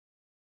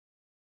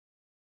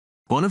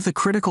One of the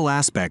critical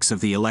aspects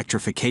of the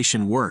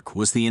electrification work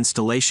was the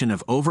installation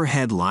of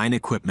overhead line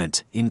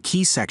equipment in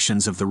key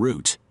sections of the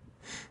route.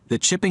 The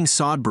Chipping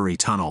Sodbury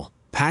Tunnel,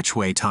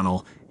 Patchway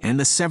Tunnel, and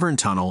the Severn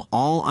Tunnel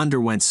all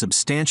underwent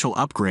substantial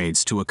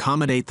upgrades to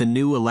accommodate the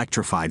new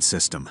electrified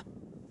system.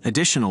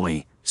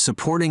 Additionally,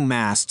 supporting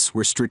masts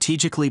were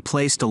strategically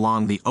placed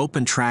along the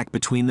open track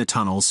between the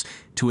tunnels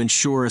to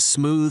ensure a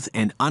smooth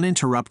and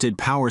uninterrupted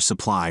power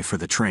supply for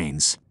the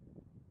trains.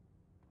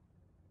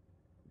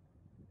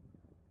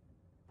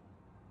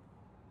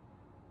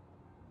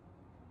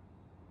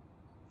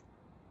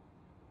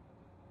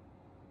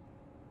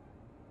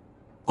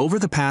 Over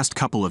the past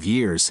couple of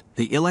years,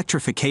 the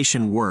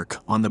electrification work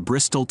on the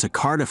Bristol to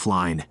Cardiff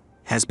line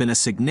has been a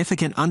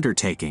significant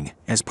undertaking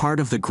as part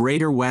of the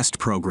Greater West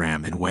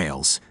programme in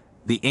Wales.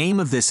 The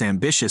aim of this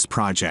ambitious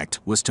project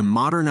was to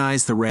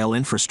modernize the rail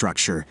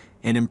infrastructure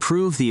and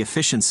improve the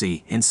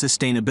efficiency and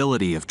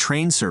sustainability of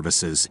train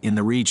services in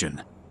the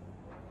region.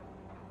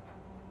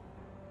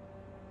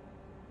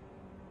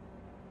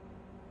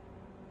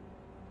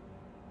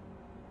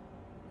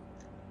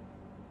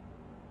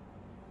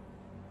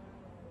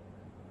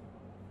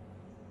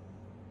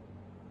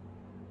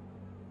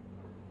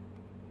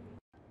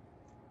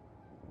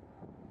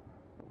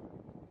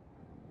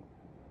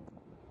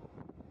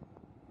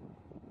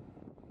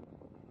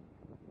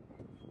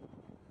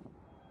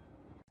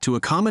 To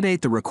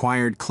accommodate the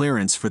required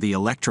clearance for the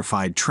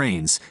electrified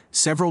trains,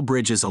 several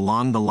bridges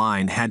along the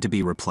line had to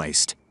be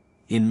replaced.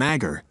 In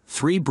Magor,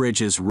 3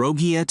 bridges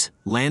Rogiat,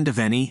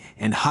 Llandavenny,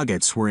 and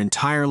Huggets were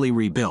entirely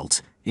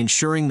rebuilt,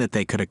 ensuring that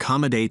they could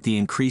accommodate the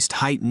increased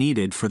height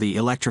needed for the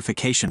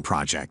electrification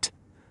project.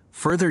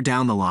 Further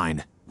down the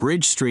line,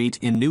 Bridge Street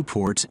in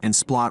Newport and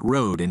Splot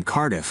Road in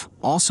Cardiff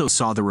also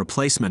saw the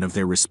replacement of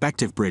their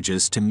respective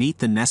bridges to meet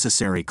the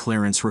necessary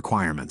clearance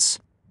requirements.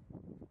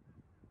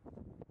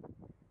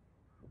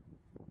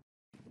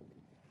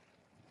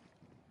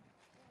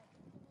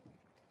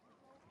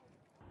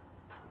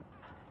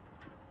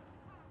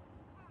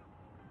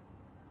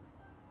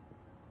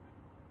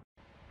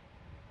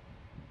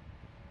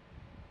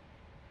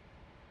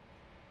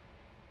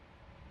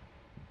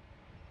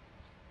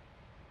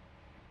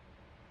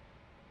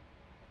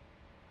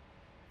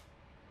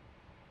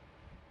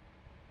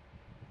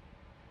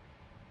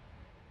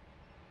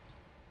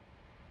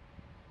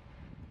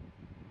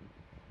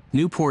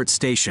 Newport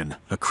Station,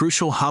 a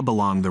crucial hub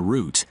along the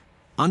route,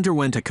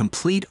 underwent a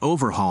complete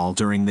overhaul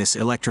during this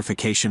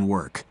electrification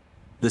work.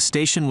 The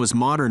station was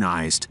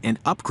modernized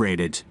and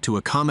upgraded to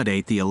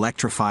accommodate the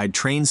electrified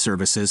train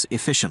services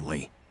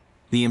efficiently.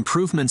 The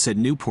improvements at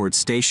Newport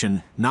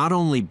Station not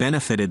only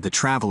benefited the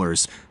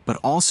travelers, but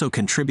also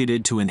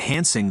contributed to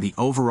enhancing the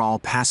overall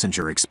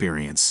passenger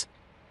experience.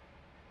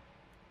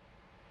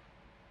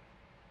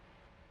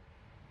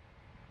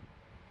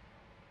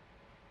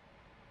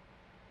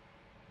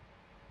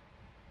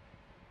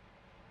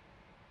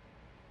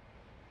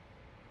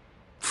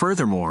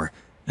 Furthermore,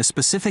 a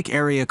specific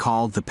area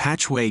called the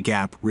Patchway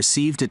Gap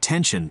received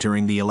attention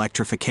during the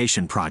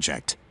electrification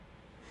project.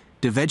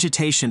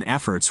 Devegetation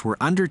efforts were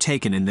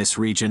undertaken in this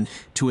region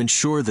to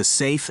ensure the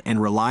safe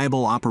and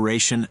reliable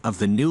operation of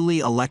the newly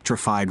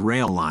electrified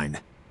rail line.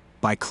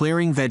 By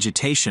clearing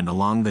vegetation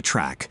along the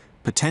track,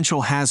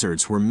 potential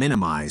hazards were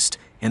minimized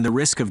and the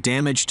risk of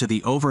damage to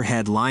the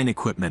overhead line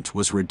equipment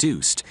was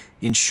reduced,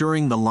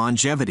 ensuring the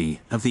longevity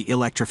of the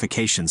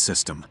electrification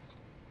system.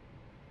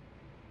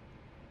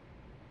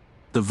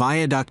 The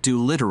Viaduct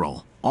du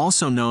Littoral,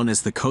 also known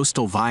as the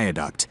Coastal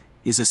Viaduct,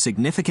 is a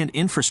significant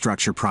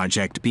infrastructure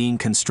project being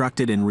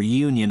constructed in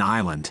Reunion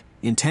Island,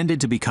 intended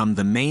to become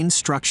the main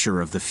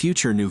structure of the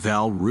future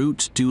Nouvelle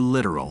Route du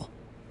Littoral.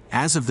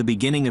 As of the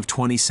beginning of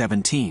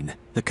 2017,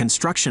 the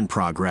construction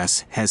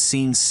progress has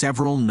seen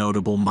several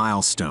notable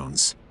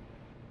milestones.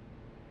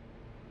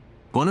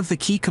 One of the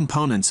key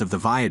components of the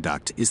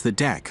viaduct is the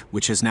deck,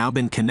 which has now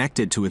been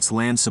connected to its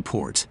land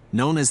support,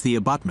 known as the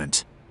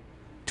abutment.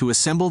 To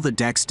assemble the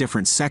deck's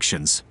different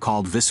sections,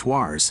 called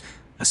vissoirs,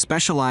 a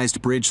specialized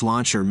bridge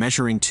launcher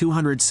measuring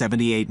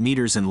 278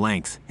 meters in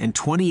length and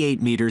 28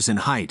 meters in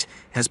height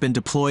has been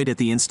deployed at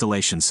the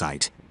installation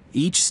site.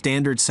 Each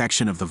standard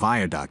section of the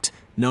viaduct,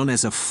 known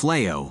as a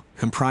flao,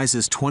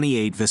 comprises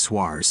 28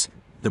 vissoirs.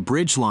 The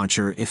bridge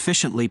launcher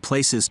efficiently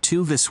places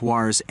 2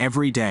 vissoirs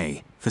every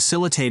day,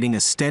 facilitating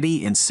a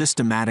steady and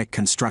systematic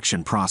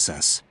construction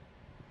process.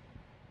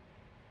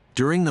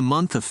 During the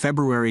month of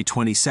February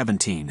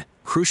 2017,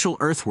 crucial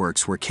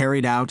earthworks were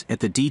carried out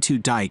at the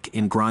D2 dike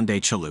in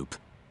Grande Chaloupe.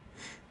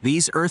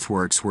 These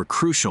earthworks were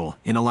crucial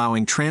in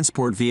allowing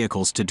transport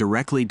vehicles to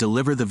directly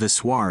deliver the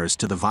vissoirs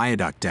to the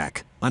viaduct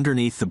deck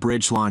underneath the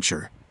bridge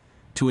launcher.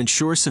 To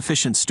ensure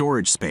sufficient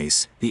storage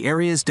space, the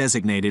areas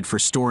designated for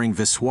storing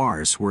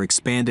vissoirs were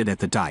expanded at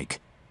the dike.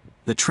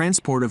 The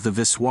transport of the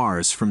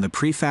vissoirs from the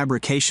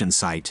prefabrication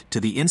site to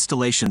the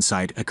installation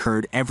site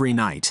occurred every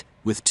night,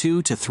 with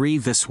 2 to 3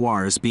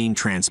 vissoirs being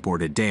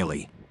transported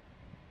daily.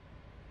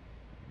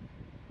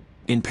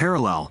 In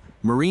parallel,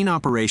 marine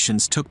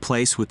operations took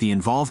place with the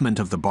involvement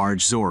of the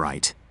barge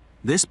Zorite.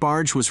 This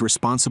barge was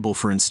responsible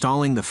for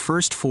installing the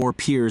first 4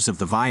 piers of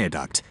the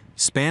viaduct,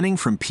 spanning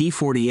from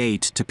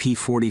P48 to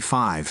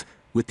P45,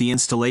 with the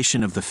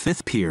installation of the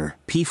 5th pier,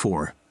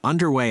 P4,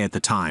 underway at the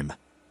time.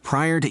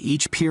 Prior to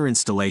each pier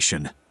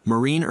installation,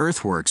 marine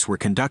earthworks were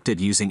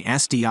conducted using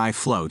SDI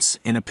floats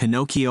and a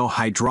Pinocchio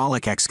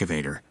hydraulic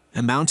excavator,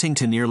 amounting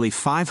to nearly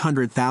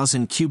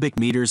 500,000 cubic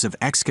meters of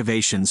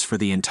excavations for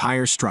the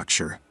entire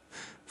structure.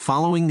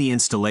 Following the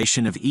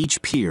installation of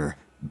each pier,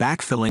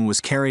 backfilling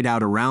was carried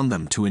out around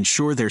them to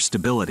ensure their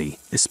stability,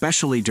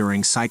 especially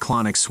during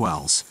cyclonic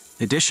swells.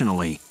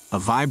 Additionally, a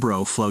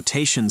vibro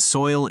flotation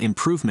soil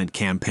improvement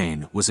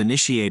campaign was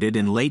initiated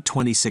in late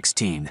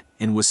 2016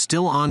 and was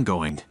still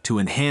ongoing to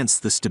enhance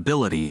the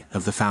stability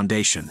of the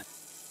foundation.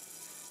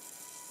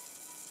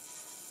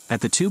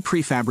 At the 2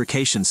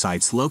 prefabrication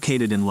sites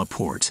located in La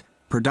Porte,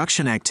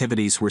 production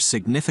activities were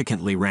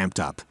significantly ramped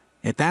up.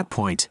 At that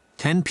point,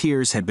 10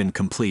 piers had been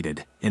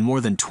completed, and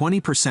more than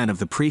 20% of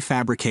the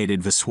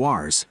prefabricated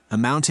vissoirs,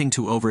 amounting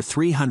to over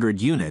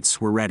 300 units,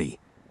 were ready.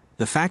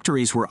 The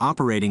factories were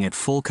operating at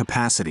full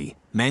capacity,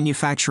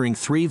 manufacturing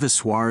 3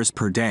 vissoirs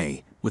per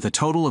day, with a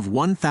total of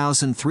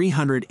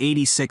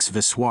 1,386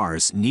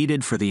 vissoirs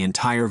needed for the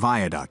entire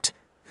viaduct.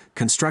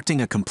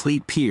 Constructing a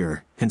complete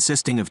pier,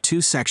 consisting of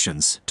 2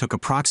 sections, took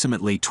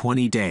approximately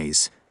 20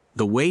 days.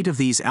 The weight of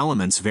these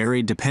elements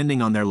varied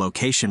depending on their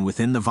location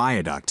within the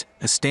viaduct.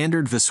 A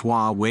standard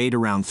vissoir weighed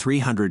around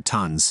 300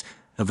 tons,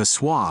 a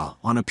vissoir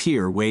on a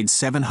pier weighed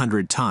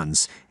 700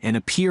 tons, and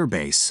a pier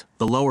base,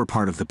 the lower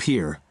part of the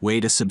pier,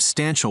 weighed a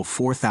substantial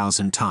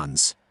 4,000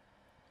 tons.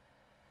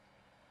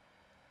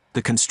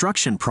 The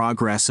construction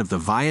progress of the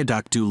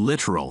Viaduc du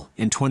Littoral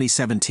in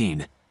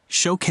 2017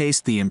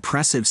 showcased the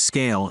impressive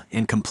scale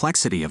and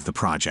complexity of the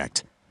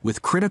project,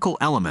 with critical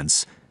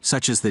elements,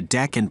 such as the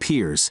deck and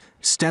piers,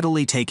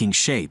 steadily taking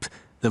shape.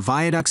 The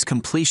viaduct's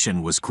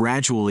completion was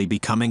gradually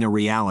becoming a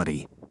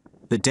reality.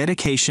 The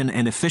dedication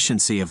and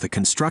efficiency of the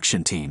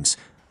construction teams,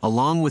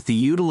 along with the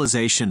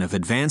utilization of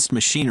advanced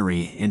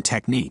machinery and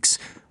techniques,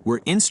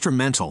 were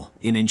instrumental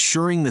in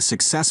ensuring the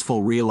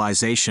successful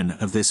realization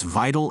of this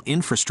vital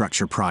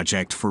infrastructure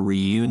project for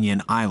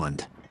Reunion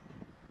Island.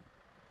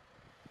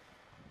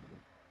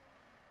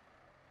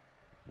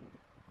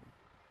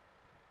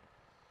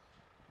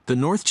 The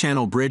North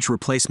Channel Bridge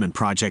Replacement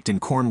Project in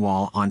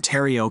Cornwall,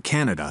 Ontario,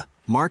 Canada,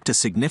 marked a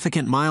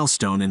significant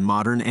milestone in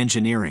modern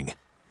engineering.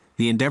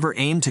 The endeavor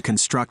aimed to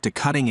construct a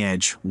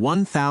cutting-edge,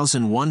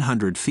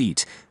 1,100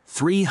 feet,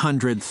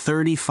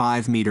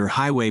 335-meter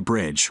highway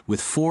bridge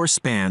with 4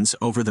 spans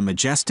over the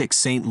majestic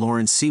St.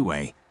 Lawrence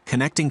Seaway,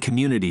 connecting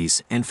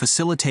communities and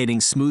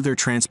facilitating smoother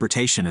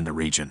transportation in the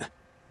region.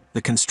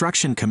 The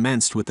construction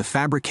commenced with the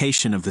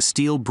fabrication of the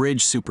steel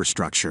bridge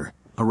superstructure,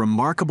 a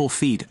remarkable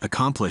feat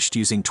accomplished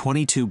using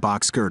 22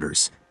 box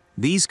girders.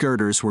 These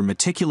girders were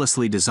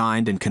meticulously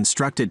designed and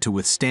constructed to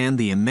withstand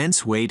the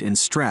immense weight and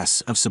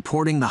stress of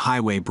supporting the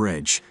highway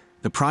bridge.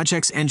 The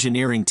project's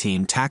engineering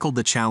team tackled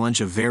the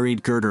challenge of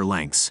varied girder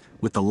lengths,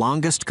 with the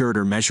longest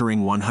girder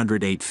measuring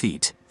 108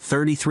 feet,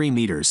 33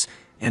 meters,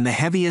 and the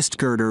heaviest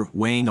girder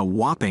weighing a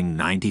whopping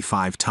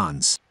 95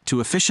 tons. To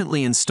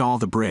efficiently install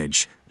the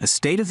bridge, a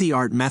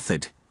state-of-the-art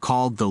method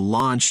called the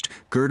launched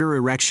girder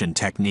erection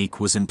technique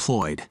was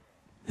employed.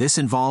 This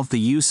involved the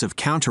use of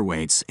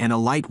counterweights and a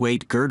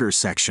lightweight girder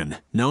section,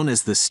 known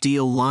as the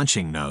steel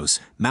launching nose,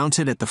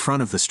 mounted at the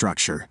front of the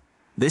structure.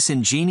 This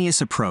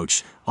ingenious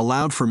approach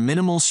allowed for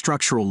minimal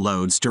structural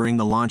loads during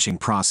the launching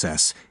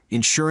process,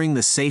 ensuring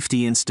the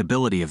safety and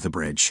stability of the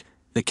bridge.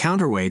 The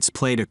counterweights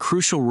played a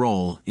crucial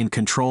role in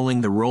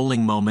controlling the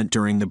rolling moment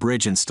during the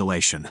bridge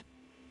installation.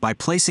 By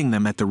placing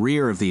them at the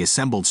rear of the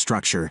assembled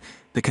structure,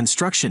 the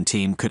construction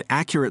team could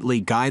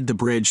accurately guide the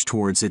bridge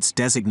towards its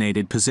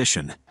designated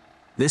position.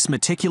 This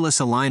meticulous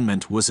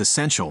alignment was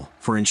essential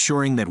for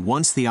ensuring that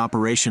once the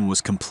operation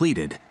was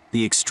completed,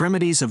 the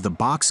extremities of the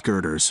box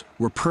girders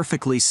were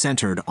perfectly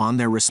centered on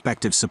their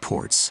respective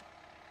supports.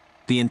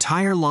 The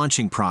entire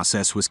launching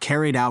process was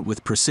carried out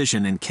with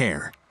precision and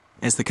care.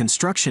 As the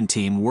construction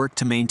team worked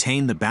to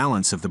maintain the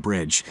balance of the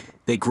bridge,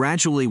 they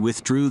gradually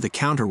withdrew the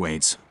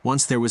counterweights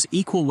once there was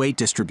equal weight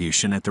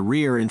distribution at the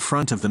rear in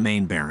front of the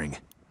main bearing.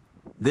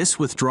 This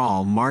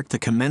withdrawal marked the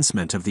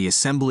commencement of the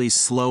assembly's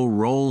slow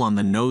roll on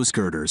the nose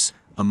girders,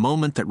 a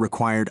moment that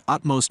required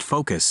utmost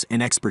focus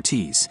and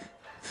expertise.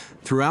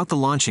 Throughout the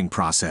launching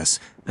process,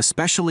 a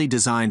specially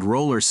designed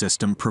roller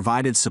system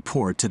provided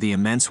support to the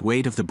immense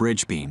weight of the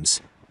bridge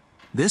beams.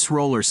 This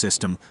roller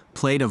system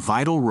played a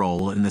vital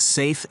role in the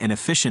safe and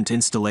efficient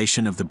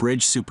installation of the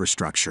bridge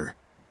superstructure.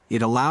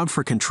 It allowed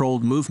for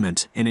controlled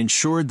movement and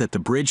ensured that the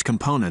bridge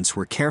components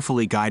were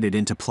carefully guided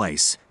into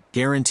place,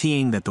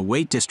 guaranteeing that the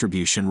weight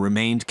distribution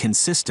remained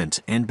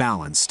consistent and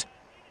balanced.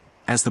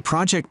 As the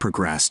project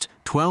progressed,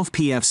 12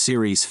 PF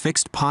series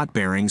fixed pot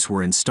bearings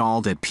were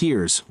installed at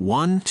piers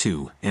 1,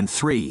 2, and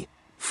 3,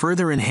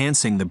 further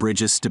enhancing the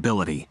bridge's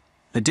stability.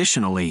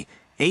 Additionally,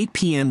 8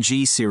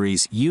 PMG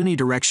series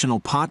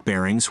unidirectional pot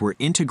bearings were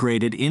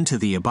integrated into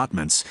the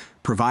abutments,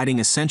 providing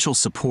essential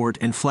support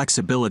and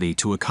flexibility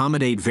to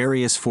accommodate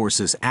various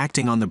forces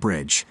acting on the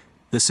bridge.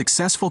 The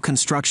successful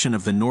construction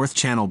of the North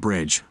Channel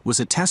Bridge was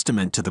a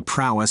testament to the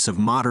prowess of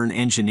modern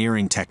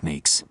engineering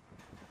techniques.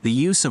 The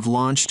use of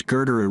launched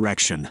girder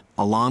erection,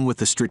 along with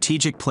the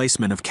strategic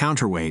placement of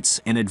counterweights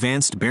and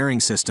advanced bearing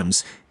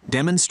systems,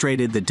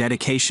 demonstrated the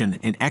dedication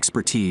and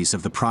expertise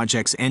of the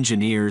project's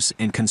engineers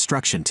and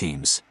construction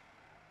teams.